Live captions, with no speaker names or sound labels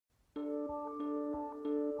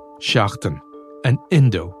Seachtain, an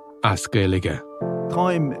Indo as Gaeilge.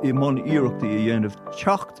 Táim I mon iireachta I dhéanamh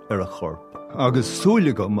teacht ar a chorp, agus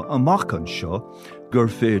súlagam amachchan seo gur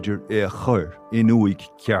féidir é a chur in uig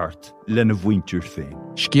ceart lena bhaintear féin.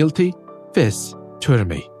 Scialtaí, fis,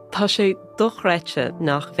 tuirmí. Tá sé dochreite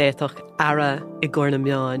nach bhéadach ara I gcóna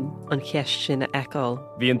meáin an cheist sin a eáil.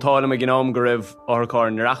 Bhí an tálam a gnám go raibh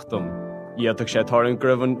áthacáir na reachtam. Íontach sé táirn go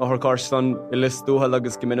raibh an áthacáir san I list dúthal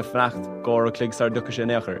agus go minic freacht gár a clig sar ducha sin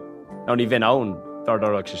éachair. Ná ní bhín ann dar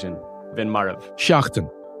darach sé sin. Bhín marabh. Seachtain.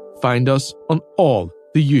 Find us on all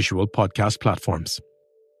the usual podcast platforms.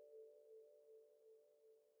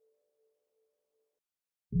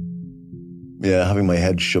 Yeah, having my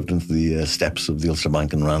head shoved into the steps of the Ulster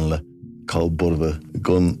Bank in Ranelagh, cold butt of a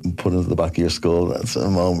gun put into the back of your skull, that's a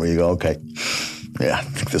moment where you go, okay, yeah, I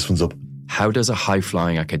think this one's up. How does a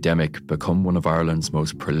high-flying academic become one of Ireland's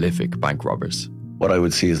most prolific bank robbers? What I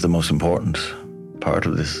would see as the most important part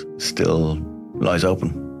of this still lies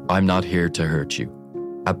open. I'm Not Here to Hurt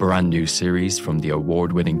You, a brand new series from the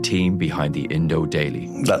award-winning team behind the Indo Daily.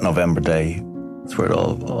 That November day, it's where it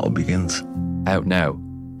all begins. Out now,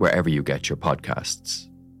 wherever you get your podcasts.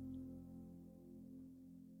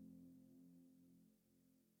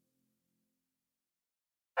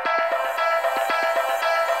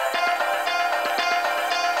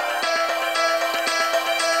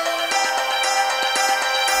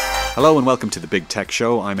 Hello and welcome to The Big Tech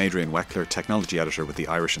Show. I'm Adrian Weckler, technology editor with the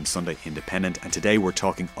Irish and Sunday Independent, and today we're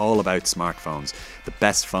talking all about smartphones, the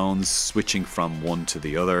best phones, switching from one to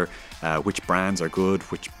the other, which brands are good,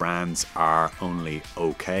 which brands are only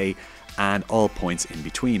okay, and all points in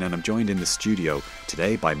between. And I'm joined in the studio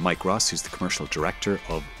today by Mike Ross, who's the commercial director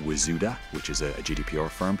of Wazuda, which is a GDPR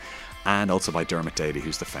firm, and also by Dermot Daly,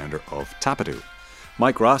 who's the founder of Tapadoo.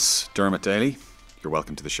 Mike Ross, Dermot Daly, you're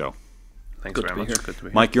welcome to the show. Thanks very much. Good to be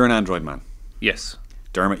here. Mike, you're an Android man. Yes.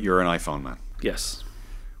 Dermot, you're an iPhone man. Yes.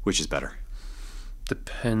 Which is better?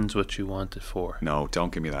 Depends what you want it for. No,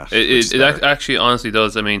 don't give me that. It actually honestly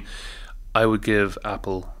does. I mean, I would give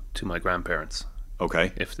Apple to my grandparents.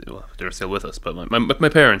 Okay. If they're still with us, but my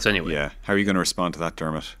parents anyway. Yeah. How are you going to respond to that,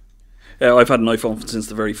 Dermot? I've had an iPhone since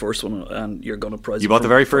the very first one, and you're going to prize. You bought the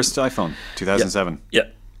very first iPhone, 2007. Yeah.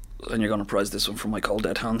 And you're going to prize this one from my cold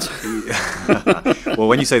dead hands. Well,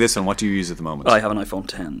 when you say this one, what do you use at the moment? I have an iPhone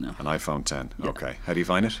 10 now. An iPhone 10. Yeah. Okay. How do you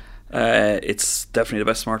find it? It's definitely the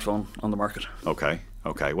best smartphone on the market. Okay.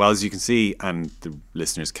 Well, as you can see, and the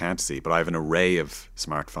listeners can't see, but I have an array of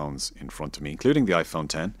smartphones in front of me, including the iPhone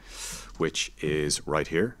 10, which is right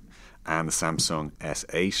here, and the Samsung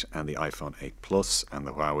S8, and the iPhone 8 Plus, and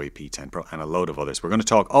the Huawei P10 Pro, and a load of others. We're going to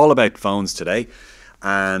talk all about phones today,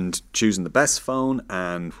 and choosing the best phone,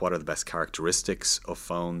 and what are the best characteristics of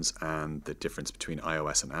phones, and the difference between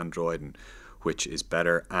iOS and Android, and which is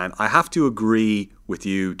better. And I have to agree with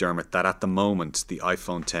you, Dermot, that at the moment the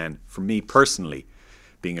iPhone 10, for me personally,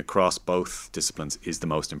 being across both disciplines, is the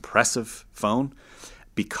most impressive phone,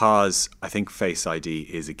 because I think Face ID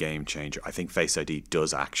is a game changer. I think Face ID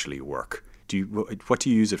does actually work. What do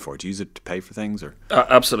you use it for? Do you use it to pay for things, or?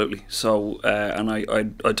 Absolutely. So, and I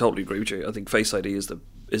totally agree with you. I think Face ID is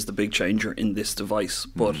the big changer in this device,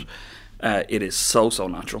 but it is so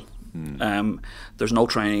natural. There's no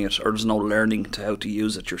training it, or there's no learning to how to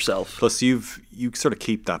use it yourself. Plus, you sort of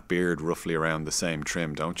keep that beard roughly around the same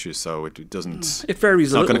trim, don't you? So it doesn't. It varies.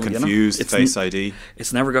 It's not going to little, confuse you know? Face ID.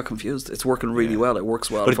 It's never got confused. It's working really well. It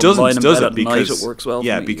works well. But it doesn't, does it? Because Night, it works well.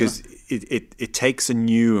 Yeah, for me, because you know? it takes a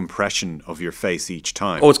new impression of your face each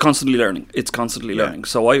time. Oh, it's constantly learning. learning.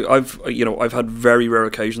 So I've had very rare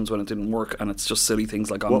occasions when it didn't work, and it's just silly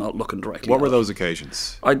things like I'm not looking directly. What at were it. those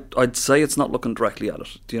occasions? I'd say it's not looking directly at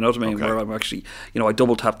it. Do you know what I mean? Okay. Where I'm actually, I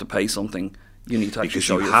double tap to pay something. You need to actually because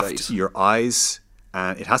show you your have face. your eyes,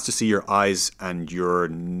 and it has to see your eyes and your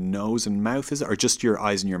nose and mouth. Is it, or just your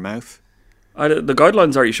eyes and your mouth? The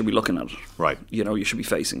guidelines are you should be looking at it. Right. You should be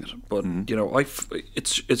facing it. But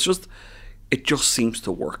it just seems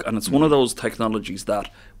to work, and it's one of those technologies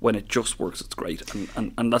that when it just works, it's great,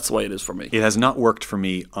 and that's the way it is for me. It has not worked for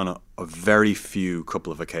me on a very few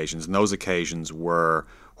couple of occasions, and those occasions were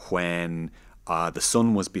when the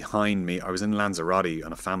sun was behind me. I was in Lanzarote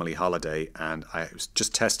on a family holiday, and I was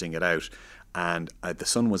just testing it out, and the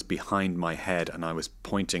sun was behind my head, and I was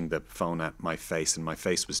pointing the phone at my face, and my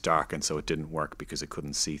face was dark, and so it didn't work because it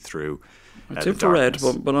couldn't see through. It's infrared,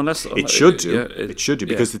 but unless it should do. It should do,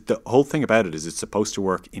 because yeah. the whole thing about it is it's supposed to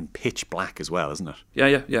work in pitch black as well, isn't it?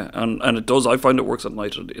 Yeah, and it does. I find it works at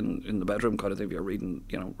night in the bedroom kind of thing. If you're reading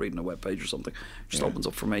a web page or something, it just opens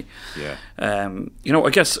up for me. Yeah. I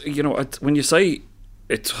guess when you say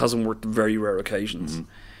it hasn't worked very rare occasions,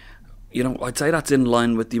 I'd say that's in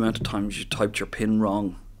line with the amount of times you typed your PIN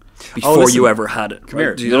wrong before listen, you ever had it. Come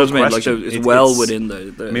here, Do you know what I mean? Like question. it's well within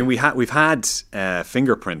the. I mean, we've had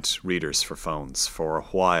fingerprint readers for phones for a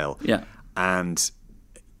while. Yeah. And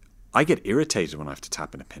I get irritated when I have to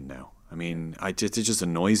tap in a pin now. I mean, it just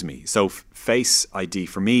annoys me. So Face ID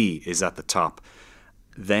for me is at the top,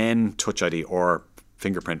 then Touch ID or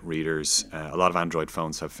fingerprint readers. A lot of Android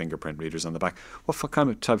phones have fingerprint readers on the back. What kind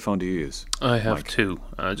of type of phone do you use? I have Mike? two.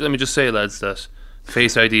 Let me just say, lads, that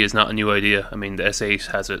Face ID is not a new idea. I mean, the S8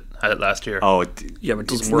 had it last year. Oh, Yeah, but it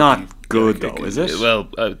doesn't it's work. not good though, is it? Well,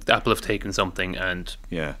 Apple have taken something and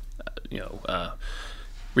Yeah.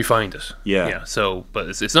 Refined it. Yeah. So, but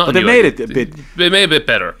it's not. But a they new made idea. it a bit. They made it a bit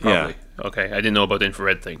better, Yeah. probably. Okay, I didn't know about the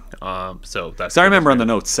infrared thing. So that's. So I remember on the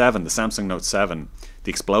Note 7, the Samsung Note 7, the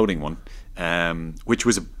exploding one, which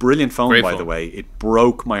was a brilliant phone, Great by phone. the way. It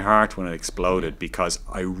broke my heart when it exploded because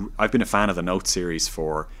I've been a fan of the Note series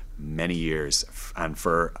for many years, and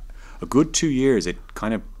for a good 2 years, it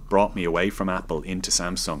kind of brought me away from Apple into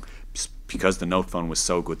Samsung because the Note phone was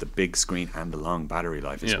so good, the big screen and the long battery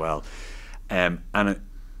life as well.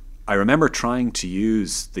 I remember trying to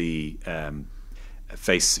use the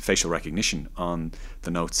facial recognition on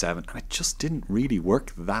the Note 7, and it just didn't really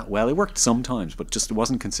work that well. It worked sometimes, but just it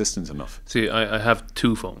wasn't consistent enough. See, I have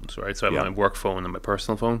two phones, right? So I have Yeah. my work phone and my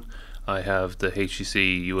personal phone. I have the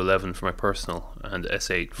HTC U11 for my personal and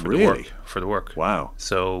S8 for Really? the work. Wow.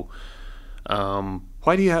 So,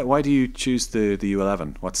 Why do you choose the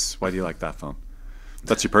U11? Why do you like that phone?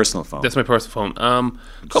 That's your personal phone. that's my personal phone.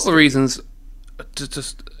 A couple of reasons.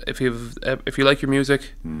 Just if you like your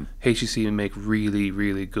music, HTC make really,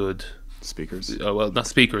 really good speakers. well, not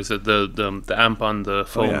speakers. The amp on the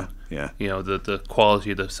phone. yeah. You know, the quality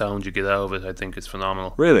of the sound you get out of it, I think, is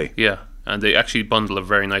phenomenal. Really? Yeah, and they actually bundle a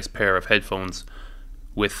very nice pair of headphones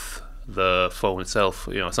with the phone itself.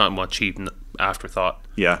 You know, it's not much cheap afterthought.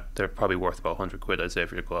 Yeah. They're probably worth about £100, I'd say,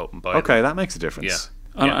 if you go out and buy Okay, them. that makes a difference.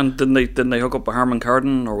 Yeah. And didn't they hook up with Harman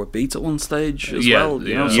Kardon or with Beats at one stage as Yeah, well? You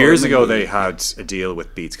yeah. know, so Years I mean, ago, they had a deal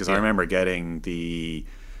with Beats because I remember getting the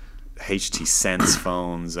HT Sense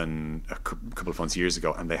phones and a couple of phones years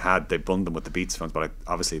ago, and they bundled them with the Beats phones. But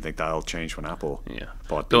I obviously think that'll change when Apple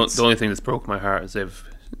bought Beats. The only thing that's broke my heart is they've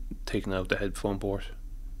taken out the headphone port.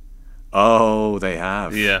 Oh, they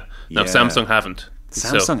have. Yeah. Now Yeah. Samsung haven't.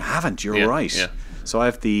 Samsung haven't. You're right. Yeah. So I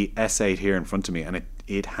have the S8 here in front of me, and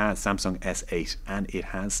it has Samsung S8, and it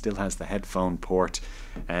still has the headphone port.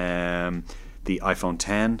 The iPhone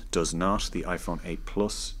 10 does not. The iPhone 8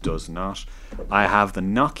 Plus does not. I have the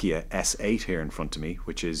Nokia S8 here in front of me,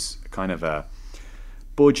 which is kind of a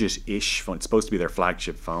budget-ish phone. It's supposed to be their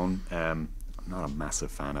flagship phone. I'm not a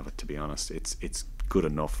massive fan of it, to be honest. It's good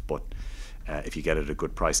enough, but if you get it at a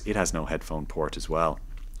good price, it has no headphone port as well.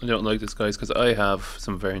 I don't like this, guys, because I have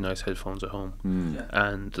some very nice headphones at home,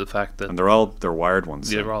 and the fact that And they're wired ones.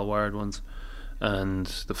 they're all wired ones, and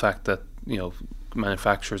the fact that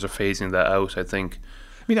manufacturers are phasing that out, I think.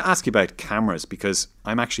 I mean, to ask you about cameras, because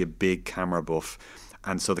I'm actually a big camera buff,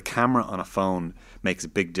 and so the camera on a phone makes a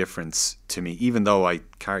big difference to me. Even though I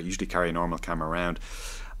usually carry a normal camera around,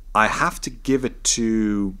 I have to give it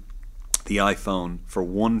to the iPhone for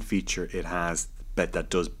one feature it has that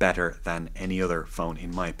does better than any other phone,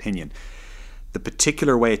 in my opinion. The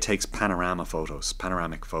particular way it takes panoramic photos,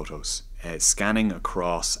 scanning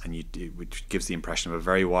across, which gives the impression of a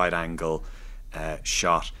very wide angle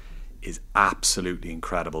shot, is absolutely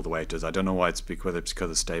incredible the way it does. I don't know why whether it's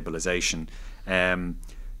because of stabilization.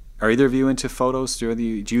 Are either of you into photos? Do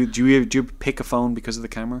you pick a phone because of the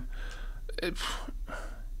camera?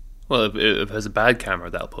 Well, if it has a bad camera,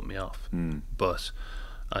 that'll put me off. But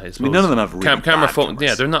I suppose none of them have really camera bad phone. cameras.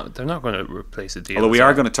 Yeah, they're not going to replace a DSLR. Although we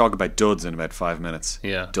are going to talk about duds in about 5 minutes.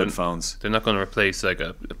 Yeah, dud phones. They're not going to replace like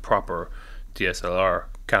a proper DSLR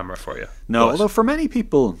camera for you. No, But although for many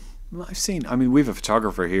people, I've seen. I mean, we have a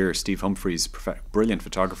photographer here, Steve Humphreys, brilliant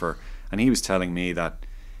photographer, and he was telling me that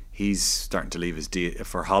he's starting to leave his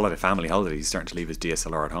family holiday. He's starting to leave his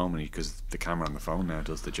DSLR at home, because the camera on the phone now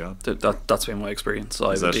does the job. That's been my experience.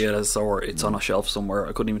 I have a DSLR. It's on a shelf somewhere.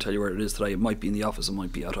 I couldn't even tell you where it is today. It might be in the office. It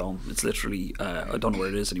might be at home. It's literally I don't know where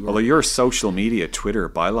it is anymore. Although your social media Twitter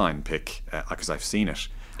byline pic, because I've seen it.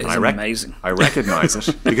 It's amazing. I recognise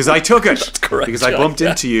it because I took it. That's correct. Because I bumped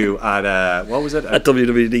into you at what was it? At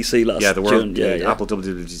WWDC last the World June. Apple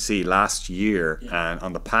WWDC last year, and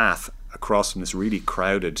on the path across from this really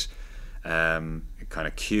crowded kind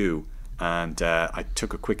of queue, and I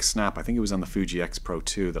took a quick snap. I think it was on the Fuji X Pro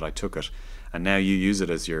 2 that I took it, and now you use it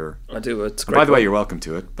as your. I do. It's great. By the way, you're welcome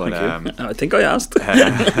to it. But Thank you. I think I asked.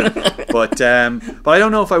 but I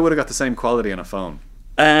don't know if I would have got the same quality on a phone.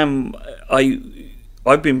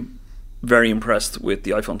 I've been very impressed with the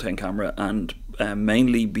iPhone 10 camera, and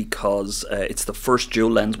mainly because it's the first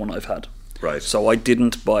dual lens one I've had. Right. So I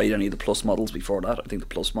didn't buy any of the Plus models before that. I think the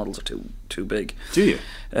Plus models are too big. Do you?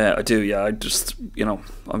 I do, yeah. I just,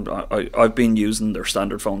 I've been using their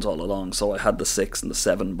standard phones all along, so I had the 6 and the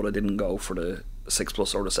 7, but I didn't go for the 6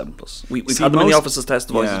 Plus or the 7 Plus. We've had them in the office as test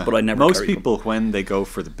devices, but I never Most carried people, them. when they go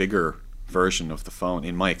for the bigger version of the phone,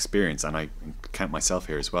 in my experience, and I count myself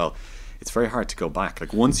here as well, it's very hard to go back.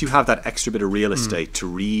 Like once you have that extra bit of real estate to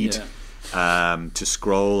read, to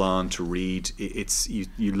scroll on, to read,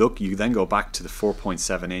 you then go back to the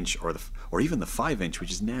 4.7 inch or even the 5 inch,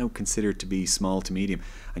 which is now considered to be small to medium,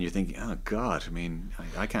 and you're thinking, oh God, I mean,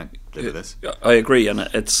 I can't live with this. I agree, and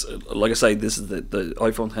it's like I say, this is the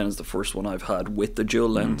iPhone 10 is the first one I've had with the dual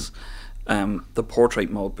lens. The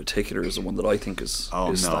portrait mode, particular, is the one that I think is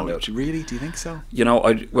standout. Really? Do you think so?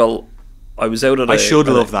 I was out at. I should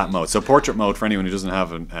love that mode. So portrait mode, for anyone who doesn't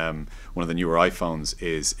have one of the newer iPhones,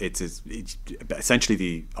 is it's essentially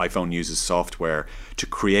the iPhone uses software to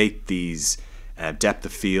create these depth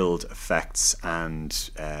of field effects and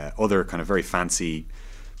other kind of very fancy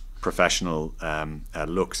professional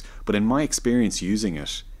looks. But in my experience using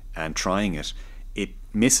it and trying it, it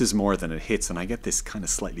misses more than it hits, and I get this kind of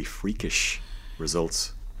slightly freakish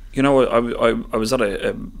results. You know, I was at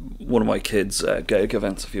one of my kids' gig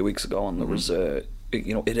events a few weeks ago, and there was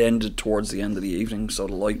it ended towards the end of the evening, so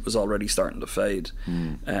the light was already starting to fade.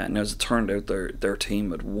 And as it turned out, their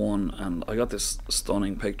team had won, and I got this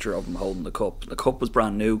stunning picture of them holding the cup. The cup was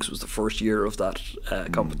brand new because it was the first year of that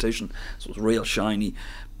competition, so it was real shiny.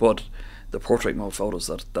 But the portrait mode photos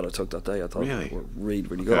that I took that day, I thought were really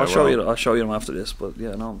good. Okay, I'll show you them after this. But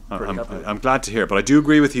yeah, no, I'm pretty happy. I'm glad to hear, but I do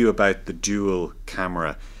agree with you about the dual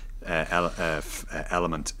camera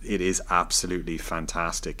element. It is absolutely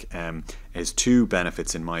fantastic. It has two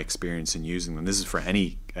benefits in my experience in using them. This is for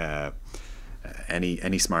any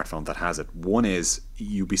smartphone that has it. One is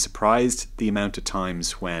you'd be surprised the amount of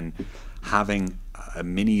times when having a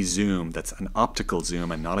mini zoom that's an optical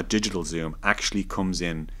zoom and not a digital zoom actually comes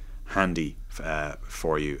in handy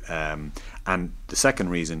for you. And the second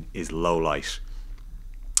reason is low light.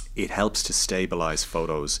 It helps to stabilize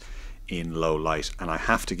photos in low light, and I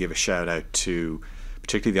have to give a shout out to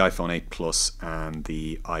particularly the iPhone 8 Plus and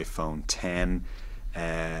the iPhone 10,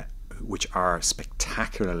 which are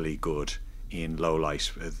spectacularly good in low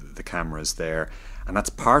light, the cameras there, and that's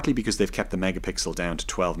partly because they've kept the megapixel down to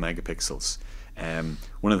 12 megapixels.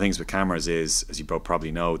 One of the things with cameras is, as you both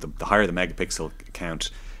probably know, the higher the megapixel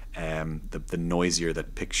count, the noisier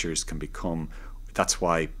that pictures can become. That's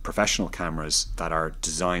why professional cameras that are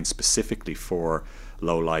designed specifically for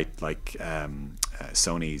low light, like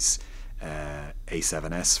Sony's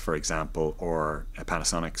A7S, for example, or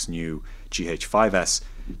Panasonic's new GH5S,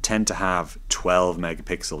 tend to have 12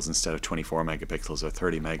 megapixels instead of 24 megapixels or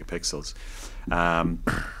 30 megapixels.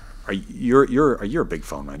 You're a big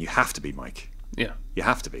phone man. You have to be, Mike. Yeah, you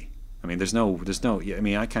have to be. I mean, there's no. I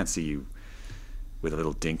mean, I can't see you with a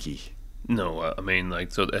little dinky. No, I mean,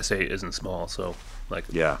 like, so the S8 isn't small, so like,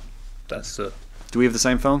 yeah, that's Do we have the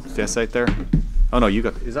same phone? The S8 there? Oh no, you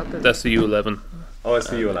got. Is that the? That's the U11. Oh, it's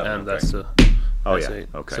the U11, and okay. that's the. Oh S8.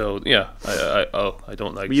 yeah. Okay. So yeah, I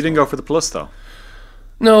don't like. But you didn't go for the Plus though.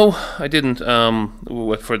 No, I didn't.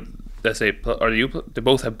 For the S8 Plus, they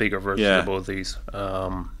both have bigger versions of both these.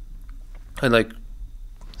 I like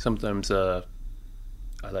sometimes. I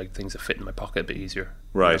like things that fit in my pocket a bit easier.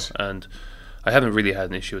 Right. You know? And I haven't really had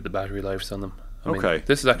an issue with the battery lives on them. I mean,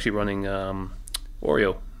 this is actually running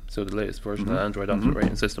Oreo, so the latest version of the Android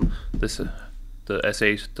operating system. This the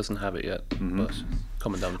S8 doesn't have it yet, but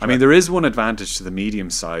coming down the track. I mean, there is one advantage to the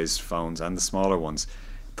medium-sized phones and the smaller ones: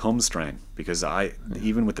 thumb strain. Because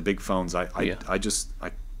even with the big phones, I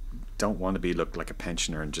don't want to look like a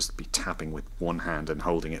pensioner and just be tapping with one hand and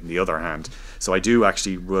holding it in the other hand. So I do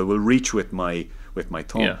actually will reach with my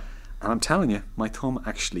thumb, and I'm telling you, my thumb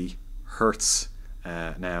actually hurts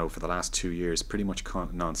now for the last 2 years, pretty much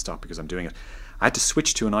non-stop, because I'm doing it. I had to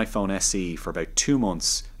switch to an iPhone SE for about 2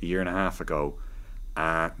 months, a year and a half ago.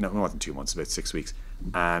 No, it wasn't 2 months, about 6 weeks,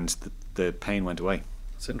 and the pain went away.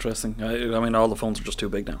 It's interesting. I mean, all the phones are just too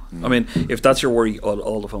big now. I mean, if that's your worry,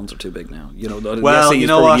 all the phones are too big now. You know, the SE you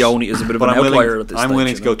know what? is a bit of an outlier at this stage. I'm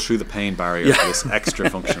willing to go through the pain barrier for this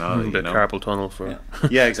extra functionality. The carpal tunnel for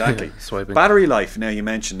yeah, exactly. Swiping. Battery life. Now you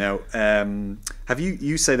mentioned. Now, have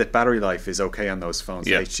you say that battery life is okay on those phones,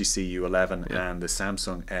 the HTC U11 and the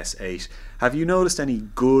Samsung S8? Have you noticed any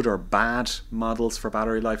good or bad models for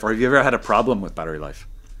battery life, or have you ever had a problem with battery life?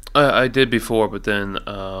 I did before, but then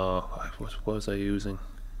what was I using?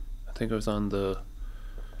 I think I was on the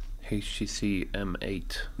HTC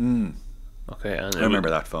M8. Mm. Okay, and I remember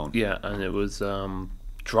that phone. Yeah, and it was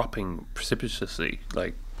dropping precipitously.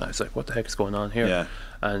 Like, I was like, what the heck is going on here? Yeah.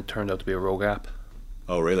 And it turned out to be a rogue app.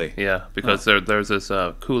 Oh, really? Yeah, because there's this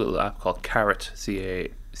cool little app called Carrot,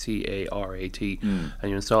 CARAT, and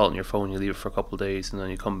you install it on your phone, you leave it for a couple of days, and then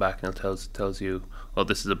you come back and it tells you, well,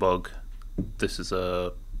 this is a bug, this is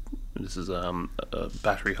a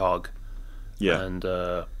battery hog, and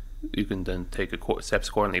you can then take steps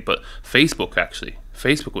accordingly. But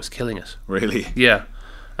Facebook was killing it. Really? Yeah,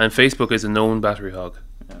 and Facebook is a known battery hog.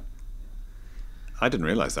 Yeah. I didn't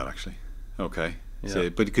realize that, actually. Okay. Yeah. So,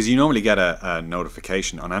 but because you normally get a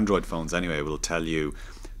notification on Android phones anyway, it will tell you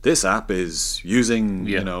this app is using,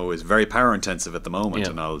 is very power intensive at the moment,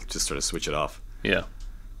 and I'll just sort of switch it off. Yeah,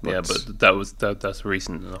 but that's a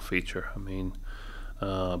recent enough feature. I mean,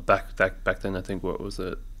 back then, I think, what was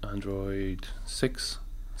it, Android 6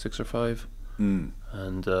 or 5, and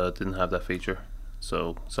didn't have that feature.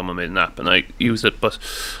 So someone made an app, and I used it, but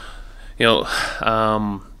they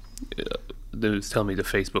was telling me that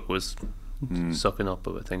Facebook was sucking up,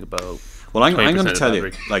 I think, about. Well, I'm going to tell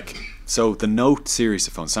you, so the Note series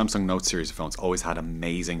of phones, Samsung Note series of phones, always had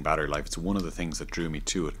amazing battery life. It's one of the things that drew me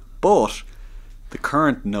to it. But the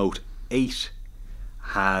current Note 8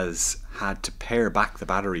 has had to pare back the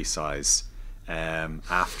battery size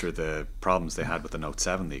after the problems they had with the Note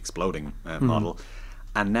 7, the exploding model,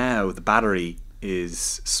 and now the battery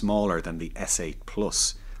is smaller than the S8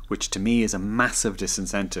 Plus, which to me is a massive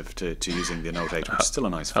disincentive to using the Note 8, which is still a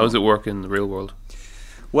nice phone. How does it work in the real world?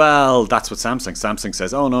 Well, that's what Samsung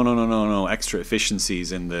says, oh, no, extra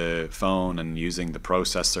efficiencies in the phone and using the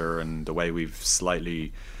processor and the way we've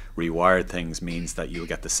slightly rewired things means that you'll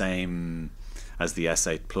get the same as the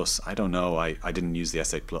S8 Plus. I don't know. I didn't use the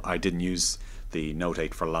S8 Plus. I didn't use the Note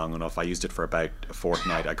 8 for long enough. I used it for about a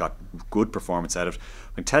fortnight. I got good performance out of it.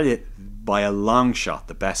 I can tell you, by a long shot,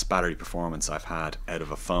 the best battery performance I've had out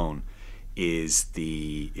of a phone is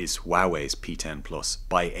Huawei's P10 Plus,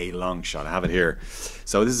 by a long shot. I have it here.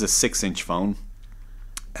 So this is a 6-inch phone.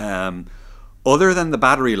 Other than the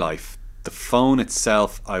battery life, the phone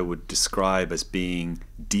itself I would describe as being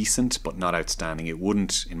decent but not outstanding. It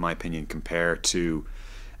wouldn't, in my opinion, compare to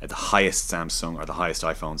the highest Samsung or the highest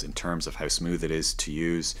iPhones in terms of how smooth it is to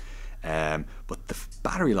use. But the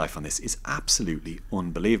battery life on this is absolutely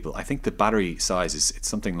unbelievable. I think the battery size it's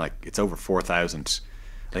something like, it's over 4,000.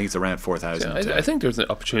 I think it's around 4,000. I think there's an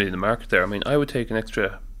opportunity in the market there. I mean, I would take an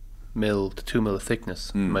extra 1 to 2 mil of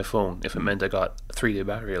thickness in my phone if it meant I got a 3-day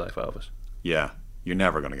battery life out of it. Yeah. You're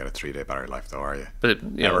never going to get a 3-day battery life, though, are you? But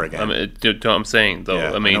never again. I mean, do you know what I'm saying, though?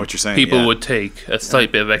 Yeah, I mean, know what you're saying, people would take a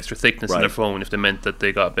slight bit of extra thickness in their Right. phone if they meant that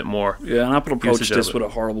they got a bit more. Yeah, and Apple approached usage this of it.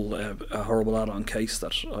 with a horrible add-on case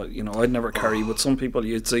that I'd never carry. But some people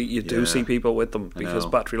you do see people with them because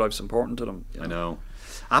battery life's important to them. I know.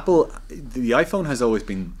 Apple, the iPhone has always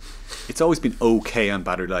been okay on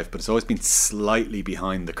battery life, but it's always been slightly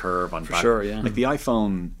behind the curve on battery. Sure, yeah. Like the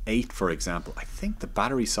iPhone 8, for example, I think the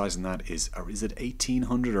battery size in that is it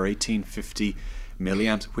 1800 or 1850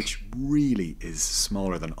 milliamps, which really is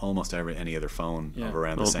smaller than almost any other phone of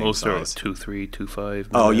around the same most size. are 2.3, 2.5.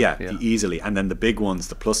 Oh yeah, easily. And then the big ones,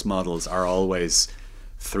 the Plus models, are always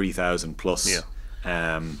 3,000 plus. Yeah.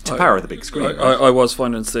 To power the big screen. I was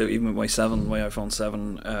finding even with my iPhone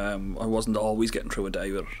 7, I wasn't always getting through a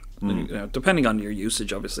day with it. Depending on your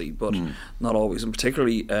usage, obviously, but not always. And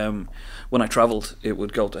particularly when I travelled, it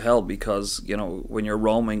would go to hell because when you're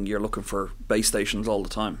roaming, you're looking for base stations all the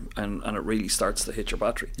time, and it really starts to hit your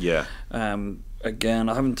battery. Yeah. Again,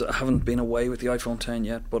 I haven't been away with the iPhone 10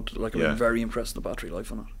 yet, but I've been very impressed with the battery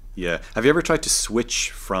life on it. Yeah. Have you ever tried to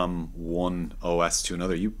switch from one OS to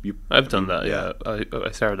another? I've done that. Yeah.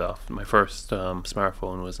 I started off. My first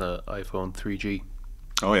smartphone was an iPhone 3G.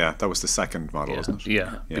 Oh yeah, that was the second model, wasn't it?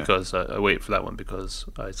 Yeah. Because I waited for that one because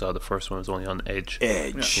I saw the first one was only on Edge.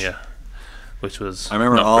 Yeah. Which was. I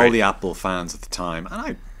remember not all great. the Apple fans at the time, and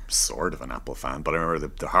I'm sort of an Apple fan, but I remember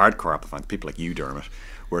the hardcore Apple fans, people like you, Dermot,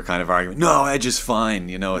 were kind of arguing, no, Edge is fine,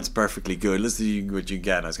 it's perfectly good. Let's see what you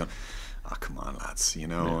get. And I was going, oh, come on, lads, I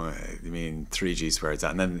mean, 3G's where it's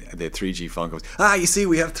at. And then the 3G phone goes, you see,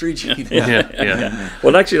 we have 3G now. Yeah.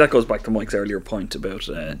 Well, actually, that goes back to Mike's earlier point about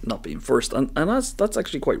not being first. And that's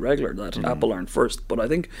actually quite regular that Apple aren't first. But I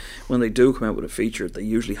think when they do come out with a feature, they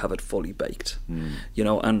usually have it fully baked.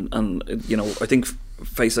 I think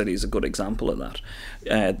Face ID is a good example of that.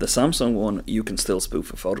 The Samsung one, you can still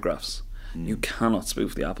spoof with photographs. You cannot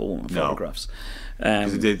spoof the Apple one with photographs.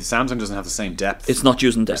 The Samsung doesn't have the same depth. It's not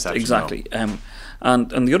using depth, perception, exactly. no.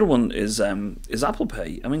 And the other one is Apple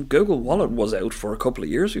Pay. I mean, Google Wallet was out for a couple of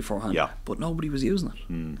years beforehand, but nobody was using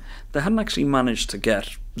it. They hadn't actually managed to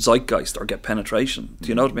get zeitgeist or get penetration. Do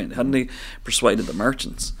you know what I mean? Hadn't they persuaded the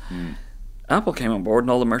merchants? Apple came on board,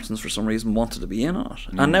 and all the merchants for some reason wanted to be in on it.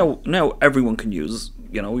 And now everyone can use,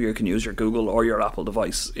 you can use your Google or your Apple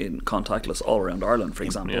device in contactless all around Ireland, for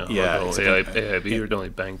example. AIB, you're the only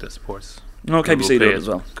bank that supports. No, KBC do it as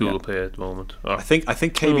well. Google Pay at the moment. I think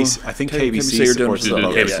KBC supports it.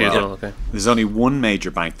 Okay. There's only one major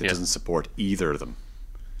bank that doesn't support either of them.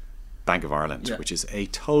 Bank of Ireland, which is a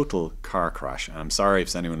total car crash. And I'm sorry if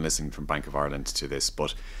there's anyone listening from Bank of Ireland to this,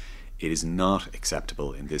 but it is not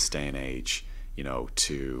acceptable in this day and age,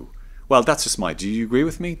 well, that's just do you agree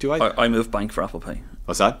with me? Do I moved bank for Apple Pay.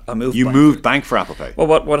 What's that? I moved. You moved bank for Apple Pay. Well,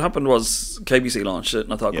 what happened was KBC launched it,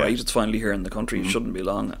 and I thought, great, it's finally here in the country. It shouldn't be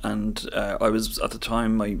long. And I was at the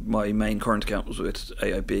time, my main current account was with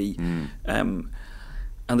AIB,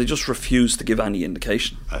 and they just refused to give any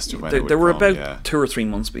indication as to when they were about 2 or 3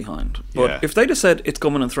 months behind. But if they'd have said it's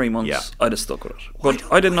coming in 3 months, I'd have stuck with it. But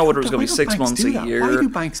I didn't know whether it was going to be 6 months, a year. Why do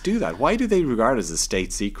banks do that? Why do they regard it as a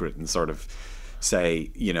state secret and sort of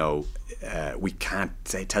say, we can't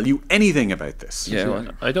tell you anything about this?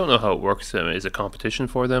 I don't know how it works. Is it competition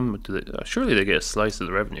for them? Surely they get a slice of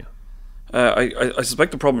the revenue. I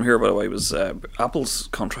suspect the problem here, by the way, was Apple's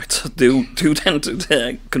contracts do tend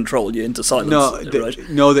to control you into silence.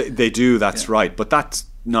 They do. That's right. But that's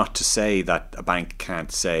not to say that a bank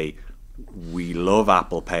can't say, we love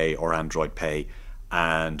Apple Pay or Android Pay,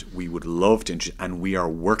 and we would love to, and we are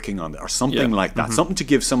working on it, or something like that. Something to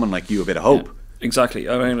give someone like you a bit of hope. Exactly.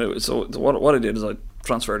 I mean, so what I did is I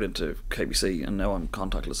transferred into KBC, and now I'm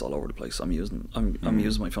contactless all over the place. I'm using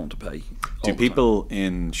my phone to pay. Do people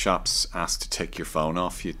in shops ask to take your phone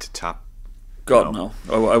off you to tap? God, no.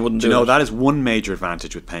 I wouldn't do it. That is one major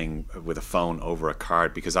advantage with paying with a phone over a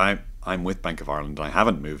card, because I'm with Bank of Ireland. I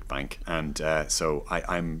haven't moved bank, and so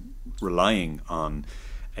I'm relying on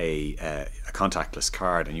a contactless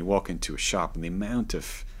card. And you walk into a shop, and the amount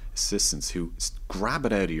of assistants who grab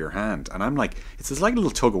it out of your hand, and I'm like, it's like a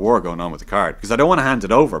little tug of war going on with the card, because I don't want to hand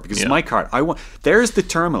it over, because it's my card. There's the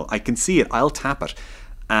terminal, I can see it, I'll tap it.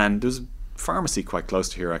 And there's a pharmacy quite close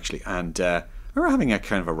to here, actually, and we were having a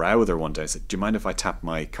kind of a row with her one day. I said, do you mind if I tap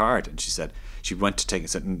my card? And she said, she went to take it,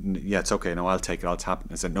 said, yeah, it's okay, no, I'll take it, I'll tap it.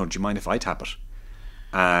 And I said, no, do you mind if I tap it?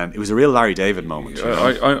 And it was a real Larry David moment.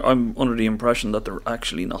 I'm under the impression that they're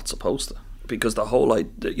actually not supposed to. Because the whole,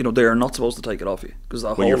 they are not supposed to take it off you. Because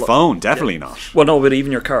your phone, definitely not. Well, no, but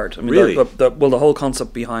even your card. I mean, really? The whole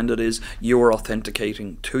concept behind it is you are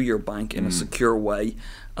authenticating to your bank in a secure way,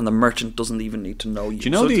 and the merchant doesn't even need to know you. Do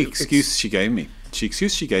you know the excuse she gave me? The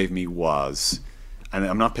excuse she gave me was, and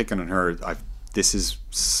I'm not picking on her, this is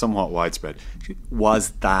somewhat widespread, was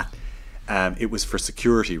that it was for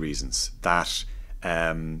security reasons, that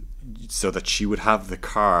so that she would have the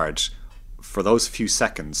card for those few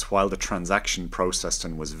seconds while the transaction processed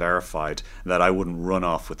and was verified, that I wouldn't run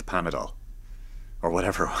off with the Panadol or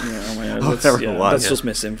whatever. It was. That's just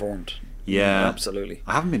misinformed. Yeah, absolutely.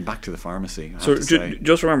 I haven't been back to the pharmacy. So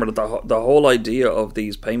just remember that the whole idea of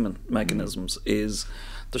these payment mechanisms is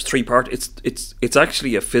there's three parts. It's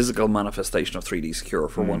actually a physical manifestation of 3D Secure,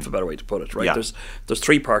 for one, for a better way to put it. Right? Yeah. There's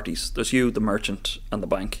three parties. There's you, the merchant, and the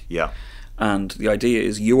bank. Yeah. And the idea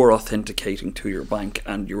is you are authenticating to your bank,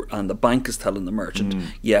 and the bank is telling the merchant,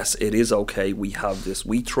 yes, it is okay, we have this,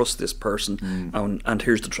 we trust this person, and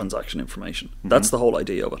here's the transaction information. That's the whole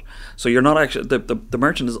idea of it. So you're not actually, the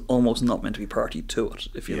merchant is almost not meant to be party to it,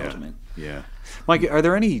 if you know what I mean. Yeah. Mike, are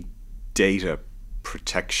there any data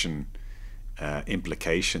protection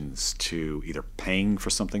implications to either paying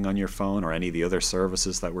for something on your phone or any of the other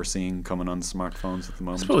services that we're seeing coming on smartphones at the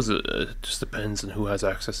moment? I suppose it just depends on who has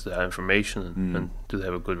access to that information and do they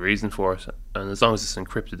have a good reason for it. And as long as it's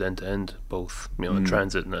encrypted end to end, both in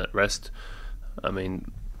transit and at rest, I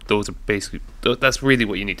mean, those are basically, that's really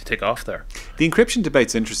what you need to take off there. The encryption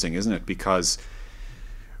debate's interesting, isn't it? Because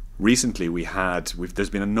recently there's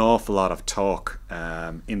been an awful lot of talk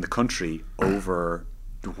in the country over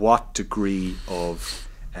what degree of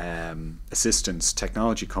assistance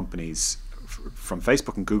technology companies from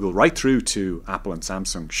Facebook and Google right through to Apple and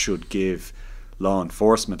Samsung should give law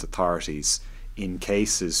enforcement authorities in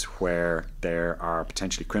cases where there are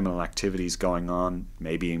potentially criminal activities going on,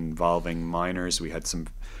 maybe involving minors. We had some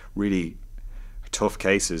really tough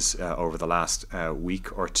cases over the last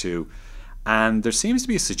week or two, and there seems to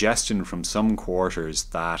be a suggestion from some quarters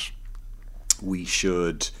that we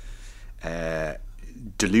should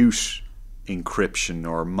dilute encryption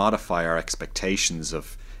or modify our expectations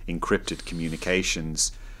of encrypted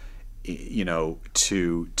communications,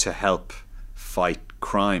 to help fight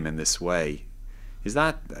crime in this way. Is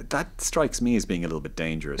that strikes me as being a little bit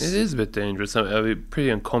dangerous? It is a bit dangerous. I'd be pretty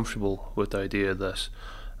uncomfortable with the idea that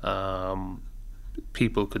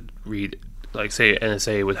people could read like say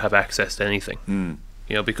NSA would have access to anything,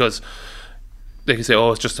 you know, because they can say,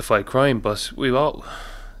 oh, it's justified crime, but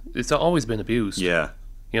it's always been abused. Yeah.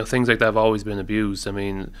 You know, things like that have always been abused. I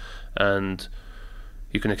mean, and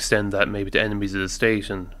you can extend that maybe to enemies of the state,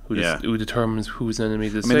 and who determines who's an enemy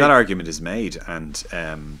of the state. I mean, that argument is made, and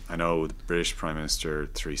I know the British Prime Minister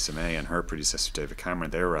Theresa May and her predecessor David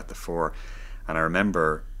Cameron, they were at the fore, and I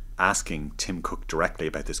remember asking Tim Cook directly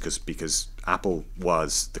about this because Apple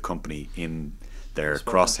was the company in their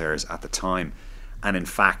crosshairs at the time. And in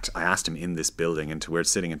fact, I asked him in this building, and we're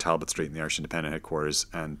sitting in Talbot Street in the Irish Independent headquarters,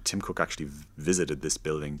 and Tim Cook actually visited this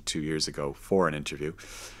building 2 years ago for an interview,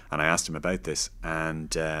 and I asked him about this,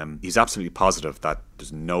 and he's absolutely positive that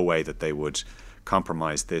there's no way that they would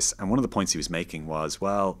compromise this. And one of the points he was making was,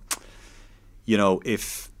 well, you know,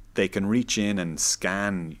 if they can reach in and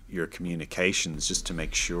scan your communications just to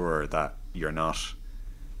make sure that you're not,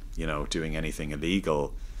 you know, doing anything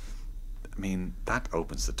illegal, I mean, that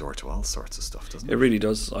opens the door to all sorts of stuff, doesn't it? It really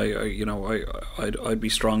does. I'd be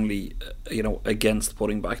strongly, against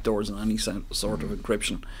putting back doors in any sort of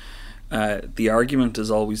encryption. The argument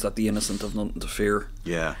is always that the innocent have nothing to fear.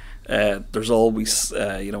 Yeah. There's always,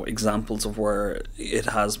 examples of where it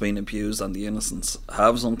has been abused and the innocents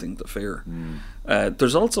have something to fear.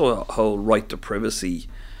 There's also a whole right to privacy.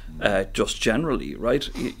 Just generally, right?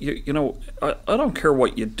 You know, I don't care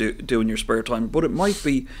what you do in your spare time, but it might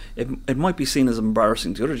be seen as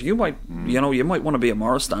embarrassing to others. You might want to be a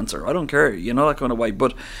Morris dancer. I don't care, that kind of way.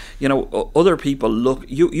 But other people look.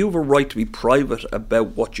 You have a right to be private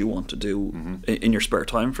about what you want to do in your spare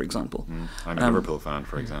time, for example. I'm a Liverpool fan,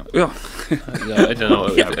 for example. Yeah, I don't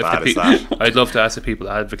know. How bad is that? I'd love to ask the people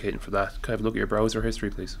advocating for that. Can I have a look at your browser history,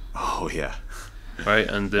 please? Oh yeah. Right,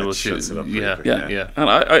 and then we'll see. Yeah. And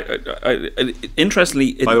I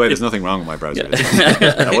interestingly, by the way, there's nothing wrong with my browser.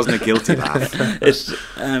 That wasn't a guilty laugh. It's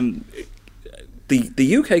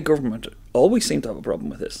the UK government always seem to have a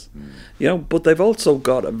problem with this, but they've also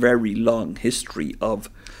got a very long history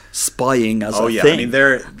of spying as a thing. I mean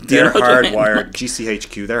they're hardwired.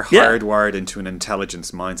 GCHQ, they're hardwired into an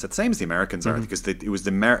intelligence mindset, same as the Americans are, because it was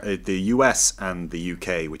the US and the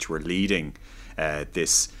UK which were leading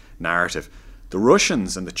this narrative. The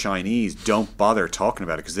Russians and the Chinese don't bother talking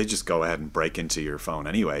about it because they just go ahead and break into your phone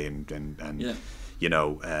anyway,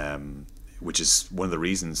 which is one of the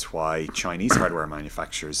reasons why Chinese hardware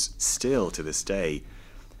manufacturers still to this day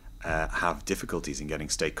have difficulties in getting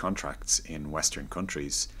state contracts in Western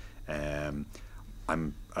countries. I'm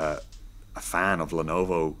a fan of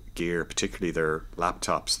Lenovo gear, particularly their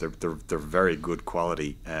laptops. They're very good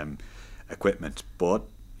quality equipment, but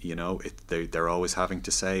they're always having to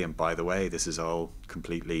say, and by the way, this is all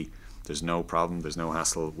completely, there's no problem, there's no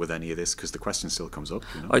hassle with any of this, because the question still comes up.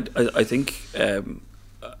 I think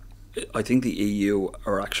the EU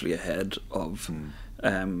are actually ahead of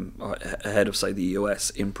say the US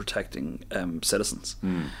in protecting citizens.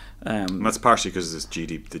 And that's partially because of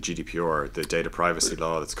the GDPR, the data privacy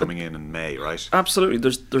law that's coming in May, right? Absolutely,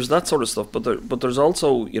 there's that sort of stuff, but there's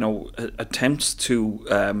also attempts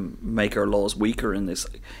to make our laws weaker in this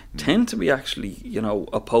tend to be actually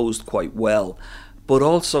opposed quite well, but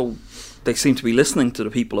also they seem to be listening to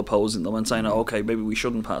the people opposing them and saying, oh, okay, maybe we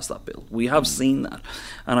shouldn't pass that bill. We have seen that,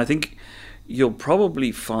 and I think you'll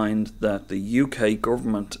probably find that the UK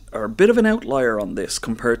government are a bit of an outlier on this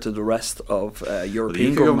compared to the rest of European governments.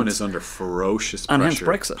 The UK government is under ferocious pressure, and hence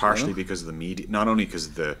Brexit, partially because of the media, not only because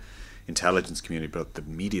of the intelligence community, but the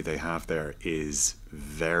media they have there is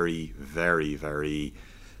very, very, very.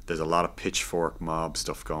 There's a lot of pitchfork mob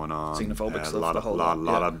stuff going on. Xenophobic stuff. A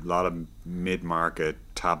lot of mid-market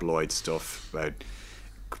tabloid stuff about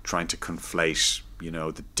trying to conflate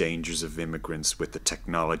the dangers of immigrants with the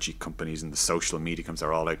technology companies and the social media companies.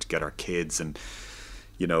 They're all out to get our kids, and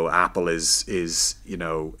Apple is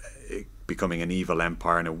becoming an evil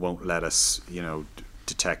empire, and it won't let us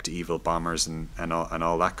detect evil bombers and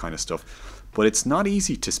all that kind of stuff. But it's not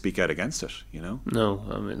easy to speak out against it. No,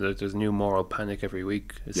 I mean there's new moral panic every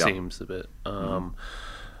week. It seems a bit,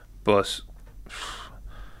 but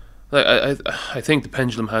I think the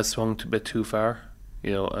pendulum has swung a bit too far.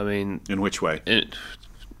 I mean, in which way?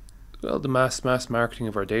 The mass marketing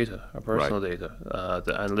of our data, our personal data,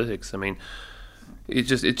 the analytics. I mean, it's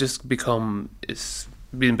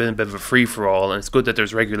been a bit of a free for all, and it's good that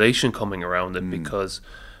there's regulation coming around it because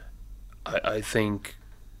I think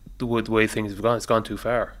the way things have gone, it's gone too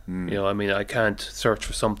far. I mean, I can't search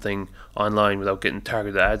for something online without getting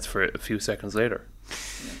targeted ads for it a few seconds later.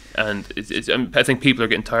 And I think people are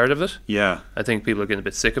getting tired of it. Yeah, I think people are getting a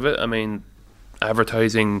bit sick of it. I mean,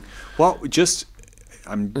 advertising. I'm just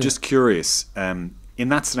curious. In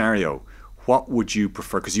that scenario, what would you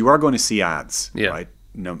prefer? Because you are going to see ads, Yeah. right?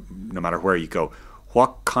 No matter where you go.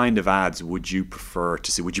 What kind of ads would you prefer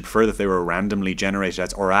to see? Would you prefer that they were randomly generated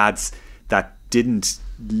ads, or ads that didn't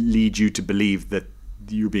lead you to believe that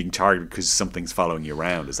you're being targeted because something's following you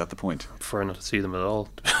around? Is that the point? I prefer not to see them at all.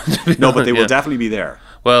 No, but they will Yeah. definitely be there.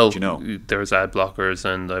 Well, Do you know? there's ad blockers,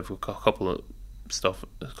 and I've got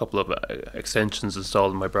a couple of extensions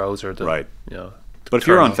installed in my browser. That, Right. You know, But if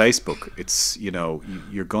you're turn on off. Facebook, it's,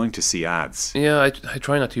 you're going to see ads. Yeah, I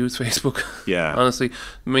try not to use Facebook. Yeah. Honestly,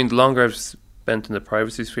 I mean, the longer I've spent in the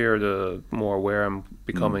privacy sphere, the more aware I'm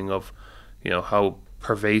becoming of, how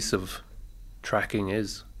pervasive tracking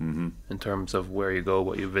is in terms of where you go,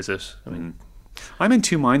 what you visit. I mean, I'm in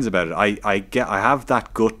two minds about it. I have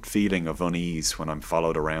that gut feeling of unease when I'm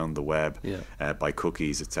followed around the web by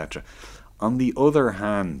cookies, etc. On the other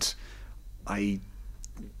hand, I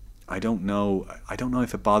don't know. I don't know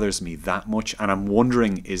if it bothers me that much, and I'm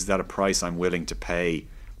wondering, is that a price I'm willing to pay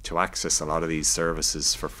to access a lot of these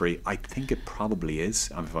services for free? I think it probably is,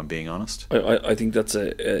 if I'm being honest. I think it's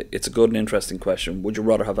a good and interesting question. Would you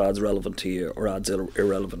rather have ads relevant to you or ads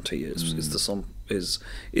irrelevant to you?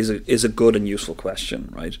 Is a good and useful question,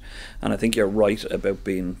 right? And I think you're right about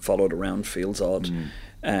being followed around feels odd.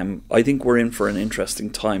 I think we're in for an interesting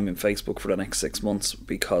time in Facebook for the next 6 months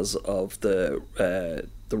because of the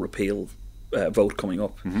repeal vote coming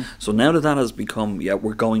up. So now that has become,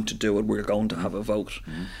 we're going to do it, we're going to have a vote.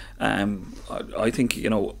 I think,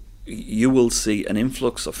 you will see an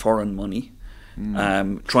influx of foreign money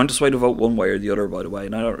trying to sway the vote one way or the other, by the way.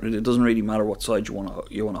 And it doesn't really matter what side you want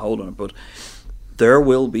to hold on it, but there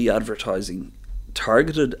will be advertising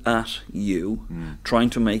targeted at you, trying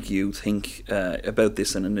to make you think about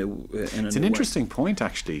this in a new It's an interesting point,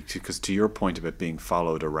 actually, because to your point about being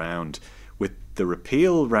followed around, with the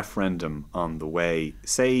repeal referendum on the way,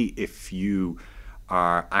 say if you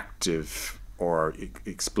are active or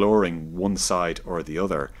exploring one side or the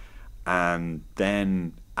other, and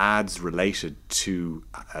then ads related to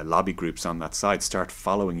lobby groups on that side start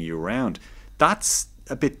following you around, that's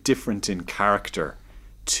a bit different in character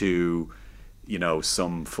to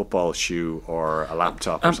some football shoe or a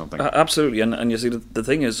laptop or something. Absolutely. And you see, the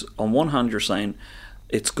thing is, on one hand, you're saying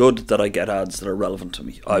it's good that I get ads that are relevant to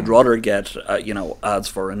me. I'd rather get ads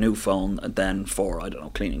for a new phone than for,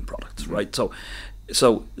 cleaning products, right?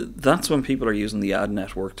 So that's when people are using the ad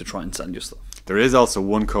network to try and sell you stuff. There is also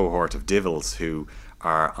one cohort of divils who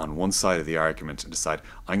are on one side of the argument and decide,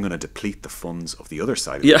 I'm going to deplete the funds of the other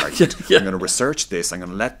side of the argument. I'm going to research this. I'm going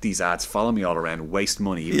to let these ads follow me all around, waste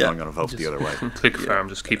money, even though I'm going to vote the other way. Click farm,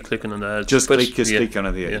 just keep clicking on the ads.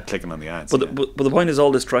 Clicking on the ads. But the point is,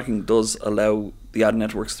 all this tracking does allow the ad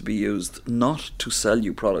networks to be used not to sell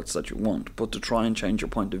you products that you want, but to try and change your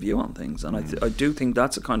point of view on things. And I do think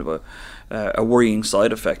that's a kind of a worrying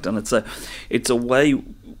side effect. And it's a way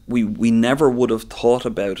we never would have thought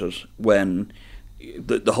about it when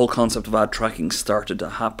the whole concept of ad tracking started to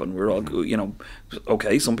happen. We're all,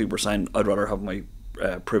 okay, some people were saying, I'd rather have my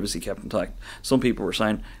privacy kept intact. Some people were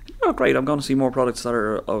saying, oh, great, I'm going to see more products that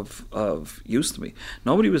are of use to me.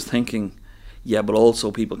 Nobody was thinking, but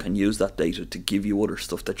also people can use that data to give you other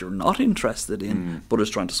stuff that you're not interested in, but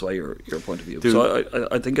is trying to sway your point of view. So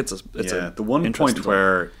I think it's the one point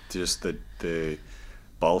where just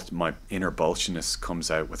my inner bolshiness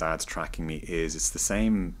comes out with ads tracking me is it's the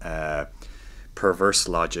same perverse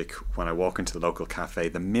logic when I walk into the local cafe.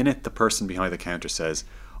 The minute the person behind the counter says,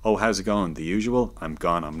 oh, how's it going? The usual, I'm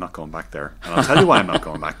gone. I'm not going back there. And I'll tell you why I'm not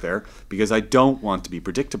going back there. Because I don't want to be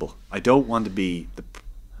predictable. I don't want to be the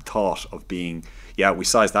thought of being, we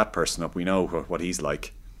sized that person up. We know what he's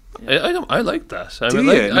like. I like that. I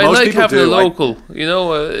Most like people having do. a local.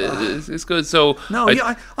 It's good. So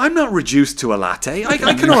I'm not reduced to a latte. I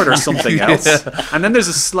can order something else. And then there's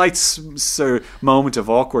a slight moment of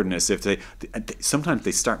awkwardness if they sometimes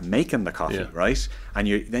they start making the coffee, right?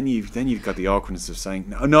 And then you've got the awkwardness of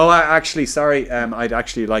saying no, I actually sorry, I'd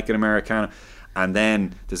actually like an Americano, and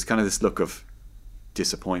then there's kind of this look of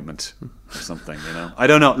disappointment or something, I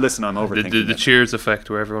don't know. Listen, I'm overthinking the Cheers effect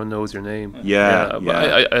where everyone knows your name. But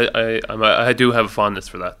I do have a fondness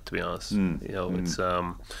for that, to be honest. It's there's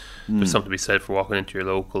something to be said for walking into your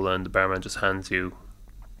local and the barman just hands you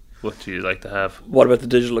what do you like to have. What about the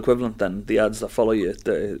digital equivalent then? The ads that follow you.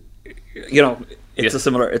 It's a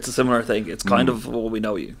similar thing. It's kind of what we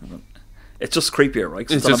know you. It's just creepier, right?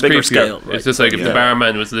 It's on a bigger scale. Right? It's just like if the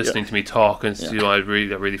barman was listening to me talk and I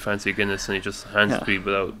really fancy a Guinness, and he just hands it to me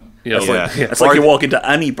without. It's like you walk into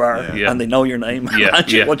any bar and they know your name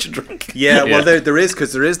and what you drink. Well, there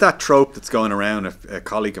is that trope that's going around. A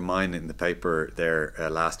colleague of mine in the paper there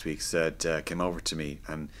last week came over to me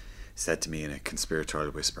and said to me in a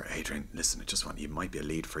conspiratorial whisper, Adrian, listen, you might be a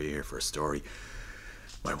lead for you here for a story.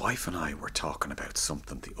 My wife and I were talking about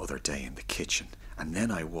something the other day in the kitchen, and then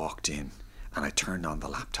I walked in and I turned on the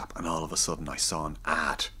laptop, and all of a sudden I saw an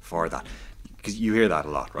ad for that. Because you hear that a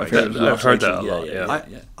lot, right? I've heard that a lot,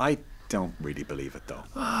 yeah. I don't really believe it, though.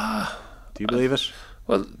 Do you believe it?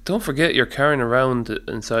 Well, don't forget you're carrying around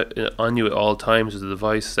inside on you at all times with a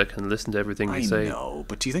device that can listen to everything you say. I know,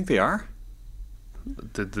 but do you think they are?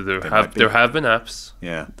 There have been apps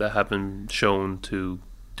that have been shown to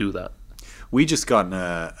do that. We just got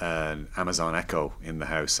an Amazon Echo in the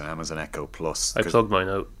house, an Amazon Echo Plus. I plugged mine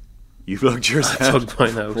out. You plugged yours out? I plugged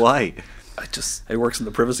mine out. Why? It works in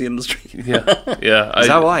the privacy industry. Yeah. Is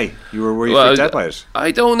that why? Were you freaked out by it?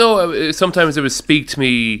 I don't know. Sometimes it would speak to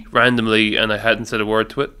me randomly and I hadn't said a word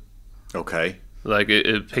to it. Okay. Like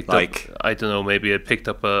it picked up, I don't know, maybe it picked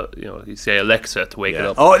up you say Alexa to wake it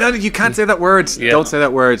up. Oh, no, you can't say that word. Yeah. Don't say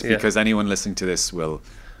that word because anyone listening to this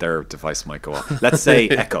their device might go off. Let's say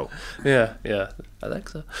Echo. Yeah.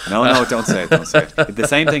 Alexa. No, don't say it. The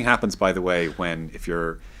same thing happens, by the way, if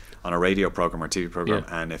you're on a radio program or TV program,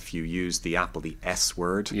 and if you use the S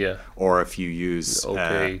word, or if you use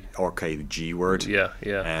the G word,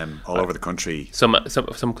 all over the country.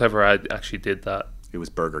 Some clever ad actually did that. It was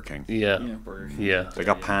Burger King. Yeah. Burger King. Yeah. They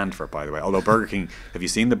got panned for it, by the way. Although Burger King, have you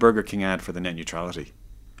seen the Burger King ad for the net neutrality?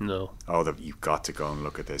 No. Oh, you've got to go and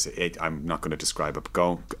look at this. I'm not going to describe it,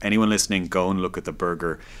 but anyone listening, go and look at the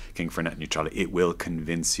Burger King for net neutrality. It will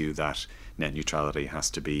convince you that net neutrality has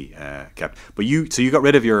to be kept. But you got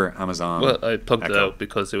rid of your Amazon. Well, I plugged Echo. it out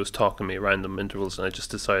because it was talking to me at random intervals, and I just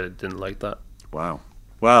decided I didn't like that. Wow.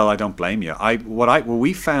 Well, I don't blame you.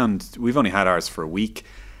 We found, we've only had ours for a week,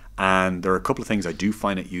 and there are a couple of things I do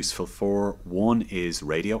find it useful for. One is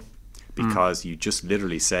radio, because you just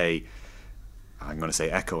literally say, I'm going to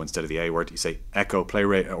say Echo instead of the A word. You say Echo, play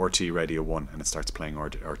RT Radio 1, and it starts playing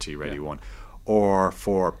RT Radio 1. Or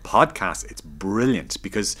for podcasts, it's brilliant,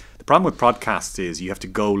 because the problem with podcasts is you have to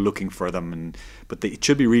go looking for them, but it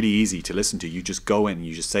should be really easy to listen to. You just go in,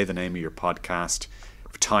 you just say the name of your podcast.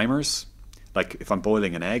 For timers, like if I'm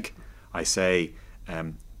boiling an egg, I say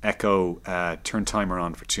Echo, turn timer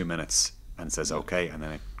on for 2 minutes, and it says okay, and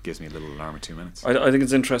then it gives me a little alarm at 2 minutes. I think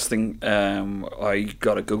it's interesting. I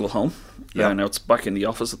got a Google Home. Now it's back in the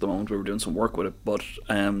office at the moment. We were doing some work with it, but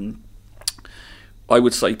I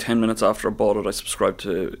would say 10 minutes after I bought it, I subscribed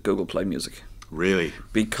to Google Play Music. Really?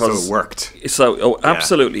 Because so it worked.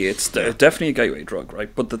 Absolutely. It's definitely a gateway drug,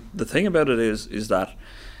 right? But the thing about it is that,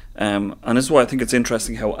 and this is why I think it's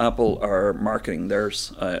interesting how Apple are marketing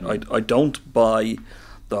theirs. I don't buy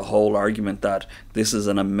the whole argument that this is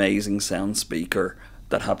an amazing sound speaker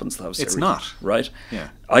that happens to have Siri. It's not. Right? Yeah.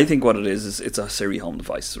 I think what it is it's a Siri home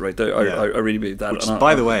device, right? I really believe that. Which is,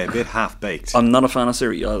 by the way, a bit half-baked. I'm not a fan of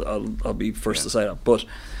Siri. I'll be first to say that. But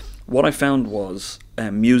what I found was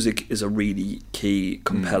music is a really key,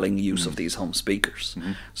 compelling use of these home speakers.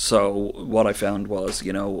 Mm-hmm. So what I found was,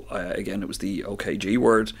 again, it was the OKG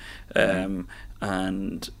word,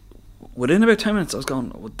 and within about 10 minutes I was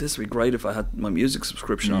going, well, this would be great if I had my music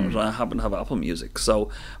subscription on it. I happen to have Apple Music, so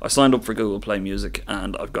I signed up for Google Play Music,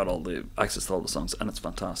 and I've got all the access to all the songs, and it's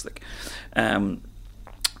fantastic. And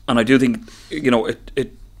I do think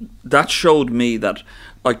it that showed me that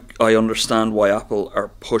I understand why Apple are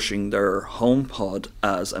pushing their HomePod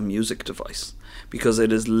as a music device, because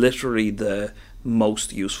it is literally the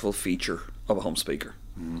most useful feature of a home speaker.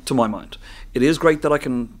 To my mind, it is great that I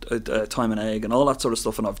can time an egg and all that sort of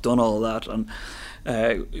stuff, and I've done all that. And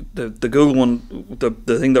the Google one,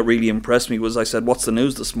 the thing that really impressed me was I said, "What's the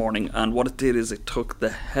news this morning?" And what it did is it took the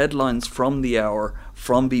headlines from the hour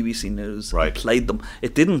from BBC News and played them.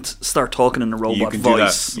 It didn't start talking in a robot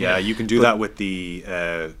voice. Do that. You can do that with the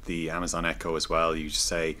Amazon Echo as well. You just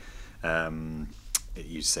say.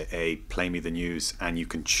 Play me the news, and you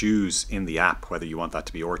can choose in the app whether you want that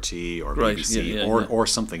to be RT or BBC or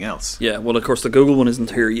something else. Yeah, well, of course, the Google one isn't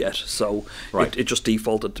here yet, so it just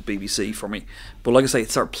defaulted to BBC for me. But like I say, it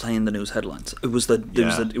started playing the news headlines. It was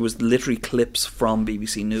it was literally clips from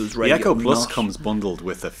BBC News Radio. The Echo Plus comes bundled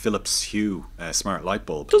with a Philips Hue smart light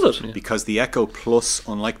bulb. Does it? Yeah. Because the Echo Plus,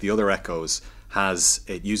 unlike the other Echoes,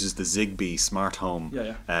 it uses the Zigbee smart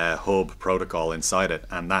home hub protocol inside it,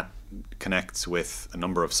 and that connects with a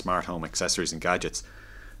number of smart home accessories and gadgets,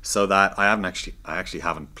 so that I actually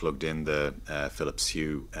haven't plugged in the Philips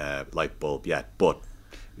Hue light bulb yet. But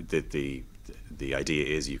the idea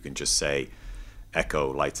is you can just say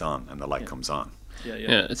Echo lights on and the light comes on.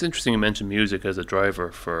 Yeah, it's interesting you mentioned music as a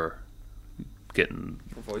driver for getting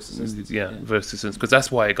voice assistants. Voice assistants, because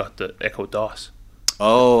that's why I got the Echo Dot.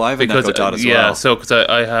 Oh, I have an Echo Dot as well. Yeah, so because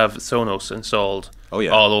I have Sonos installed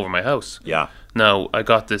all over my house. Yeah. Now I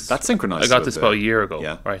got this. That's synchronized. I got this about a year ago.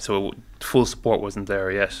 Yeah. Right. So full support wasn't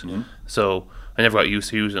there yet. So I never got used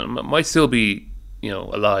to using it. It might still be,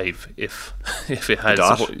 alive if it had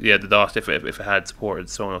dot? support. Yeah, the dot. If it had supported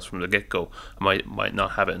Sonos from the get go, I might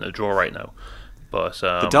not have it in a drawer right now. But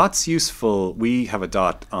the dot's useful. We have a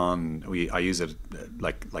dot on. I use it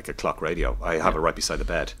like a clock radio. I have it right beside the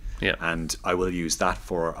bed. Yeah. And I will use that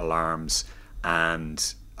for alarms,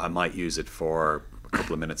 and I might use it for a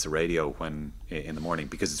couple of minutes of radio when in the morning,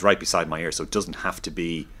 because it's right beside my ear, so it doesn't have to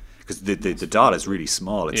be, because the dot is really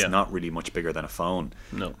small. It's not really much bigger than a phone.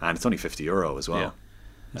 No. And it's only €50 as well. Yeah.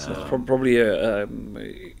 So probably, I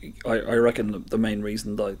reckon the main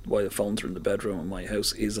reason why the phones are in the bedroom in my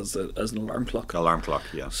house is as an alarm clock. Alarm clock,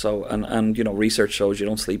 yeah. So and research shows you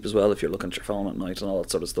don't sleep as well if you're looking at your phone at night and all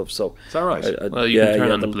that sort of stuff. So is that right? Well, you can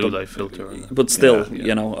turn on the blue light filter. But still,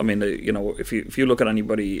 I mean, if you look at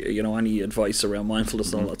anybody, any advice around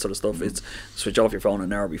mindfulness and all that sort of stuff, it's switch off your phone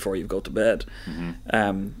an hour before you go to bed.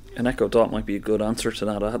 An Echo Dot might be a good answer to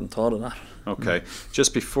that. I hadn't thought of that. Okay,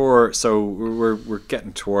 just before, so we're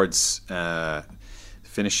getting towards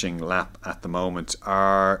finishing lap at the moment.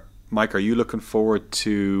 Mike, are you looking forward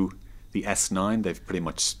to the S9? They've pretty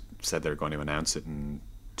much said they're going to announce it in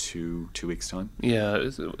two weeks' time. Yeah,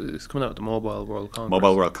 it's coming out at the Mobile World Congress.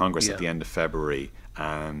 Mobile World Congress at the end of February,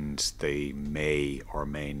 and they may or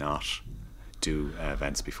may not do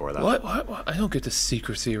events before that. What? I don't get the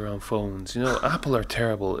secrecy around phones. Apple are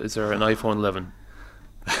terrible. Is there an iPhone 11?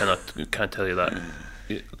 Can't tell you that.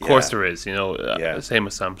 Of course there is. Same as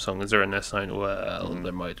Samsung. Is there an S9? Well,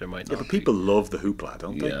 there might not. Yeah, but people love the hoopla,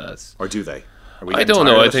 don't they? Yes. Or do they? I don't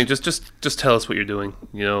know. I think just tell us what you're doing.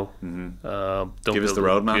 Don't give us the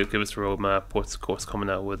roadmap. Give us the roadmap. What's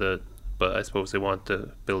coming out with it? But I suppose they want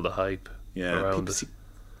to build a hype around it.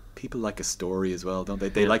 People like a story as well, don't they?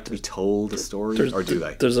 They like to be told a story, or do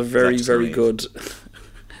they? There's a very, very good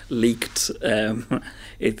leaked.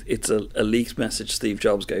 It's a leaked message Steve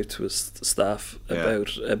Jobs gave to his staff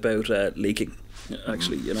about leaking.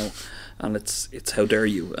 Actually, and it's how dare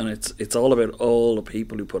you, and it's all about all the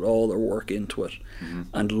people who put all their work into it,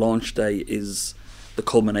 and launch day is the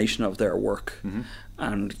culmination of their work.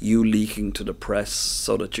 And you leaking to the press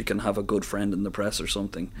so that you can have a good friend in the press or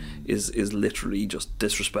something is literally just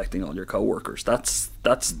disrespecting all your co-workers. That's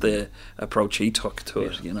the approach he took to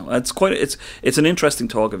it. It's an interesting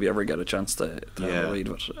talk if you ever get a chance to read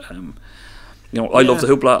it. I love the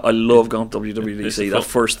hoopla. I love going to WWDC. That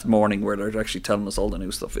first morning where they're actually telling us all the new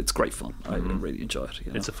stuff. It's great fun. I really enjoy it.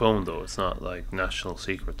 It's a phone though. It's not like national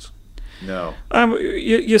secrets. No.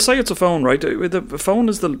 You say it's a phone, right? The phone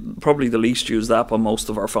is probably the least used app on most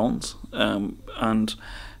of our phones, and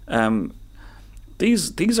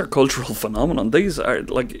these are cultural phenomenon. These are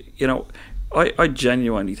I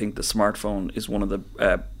genuinely think the smartphone is one of the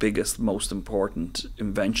biggest, most important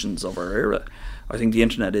inventions of our era. I think the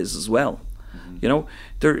internet is as well.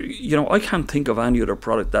 I can't think of any other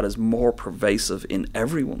product that is more pervasive in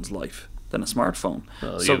everyone's life than a smartphone.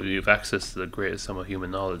 Well, so you've access to the greatest sum of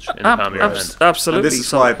human knowledge in the palm of your hand. Absolutely. And this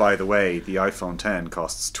is why, by the way, the iPhone 10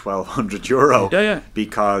 costs €1,200. Yeah.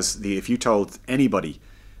 Because if you told anybody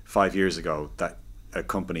 5 years ago that a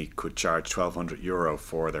company could charge €1,200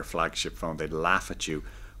 for their flagship phone, they'd laugh at you.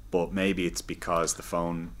 But maybe it's because the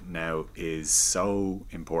phone now is so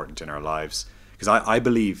important in our lives. Because I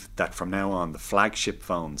believe that from now on, the flagship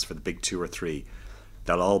phones for the big 2 or 3,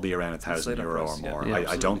 they'll all be around €1,000 or more. Yeah,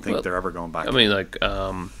 I don't think they're ever going back. I mean,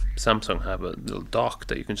 Samsung have a little dock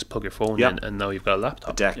that you can just plug your phone in, and now you've got a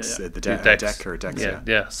laptop. Decks.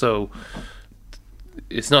 Yeah. So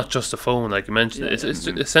it's not just a phone, like you mentioned. It's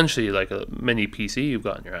essentially like a mini PC you've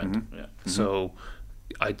got in your hand. So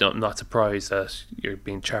I'm not surprised that you're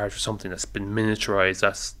being charged for something that's been miniaturized.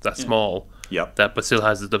 That's small. That but still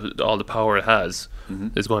has all the power it has.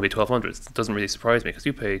 Is going to be $1,200. It doesn't really surprise me because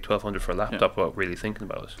you pay $1,200 for a laptop without really thinking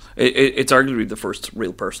about it. It's arguably the first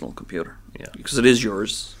real personal computer. Because it is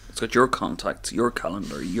yours. It's got your contacts, your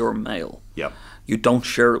calendar, your mail. You don't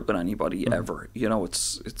share it with anybody ever.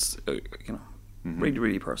 It's really,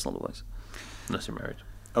 really personal device. Unless you're married.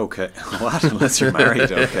 Okay. What? Unless you're married.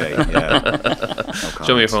 Okay. Yeah. No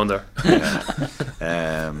Show me your phone there.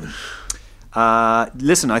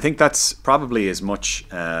 Listen, I think that's probably as much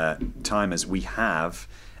time as we have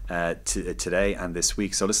today and this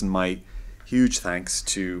week. So listen, my huge thanks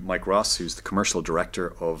to Mike Ross, who's the commercial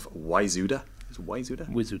director of Wizuda. Is it Wizuda?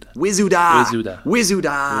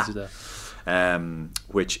 Wizuda.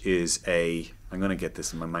 Which is I'm going to get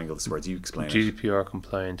this in my mangle this words. You explain it. GDPR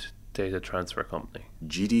compliant data transfer company.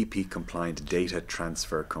 GDP compliant data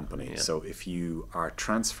transfer company. So if you are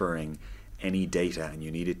transferring any data and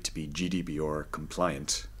you need it to be GDPR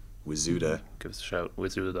compliant, Wazuda. Give us a shout.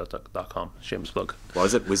 Wazuda.com. Shameless plug. What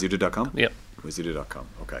is it? Wazuda.com? Yeah. Wazuda.com.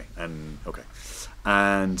 Okay.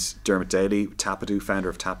 And Dermot Daly, Tapadoo, founder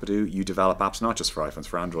of Tapadoo. You develop apps not just for iPhones,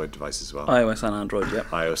 for Android devices as well. iOS and Android, yeah.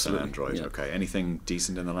 iOS absolutely. and Android, yeah. Okay. Anything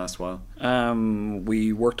decent in the last while?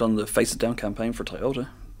 We worked on the Face It Down campaign for Toyota,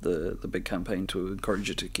 the big campaign to encourage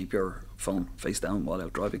you to keep your phone face down while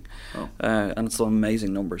out driving. And it's some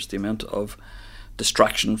amazing numbers. The amount of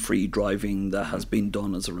distraction-free driving that has been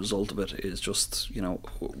done as a result of it is just,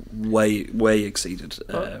 way exceeded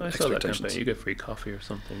I saw that expectations. campaign. You get free coffee or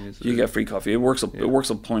something. You get free coffee. It works up. It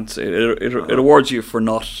works up points. It awards you for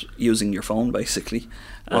not using your phone, basically.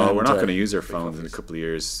 Well, And, we're not going to use our phones in a couple of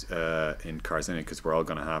years in cars anyway, because we're all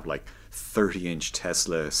going to have like 30-inch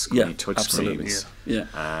Tesla screen touch absolutely. screens.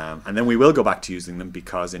 Yeah. And then we will go back to using them,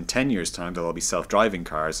 because in 10 years' time they'll all be self-driving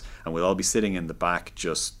cars, and we'll all be sitting in the back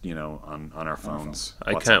just on our phones.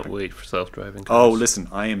 I can't wait for self-driving cars. Oh, listen,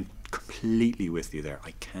 I am completely with you there.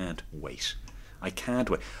 I can't wait. I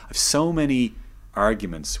have so many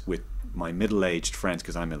arguments with my middle-aged friends,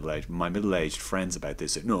 because I'm middle-aged, my middle-aged friends about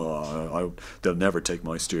this. No, they'll never take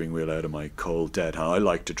my steering wheel out of my cold dead hand. I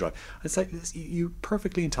like to drive. It's like, you're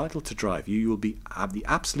perfectly entitled to drive. You will have the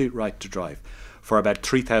absolute right to drive for about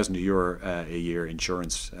 €3,000 a year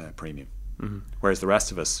insurance premium. Mm-hmm. Whereas the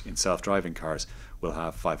rest of us in self-driving cars will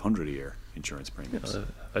have $500 a year insurance premiums.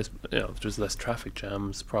 There's less traffic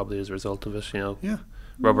jams probably as a result of it. Yeah.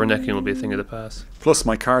 Rubbernecking will be a thing of the past. Plus,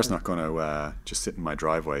 my car's not going to just sit in my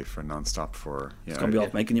driveway for non-stop for... It's going to be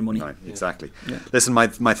off making you money. No, exactly. Yeah. Listen, my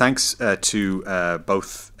thanks to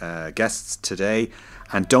both guests today.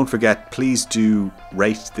 And don't forget, please do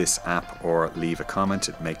rate this app or leave a comment.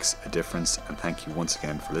 It makes a difference. And thank you once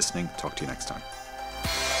again for listening. Talk to you next time.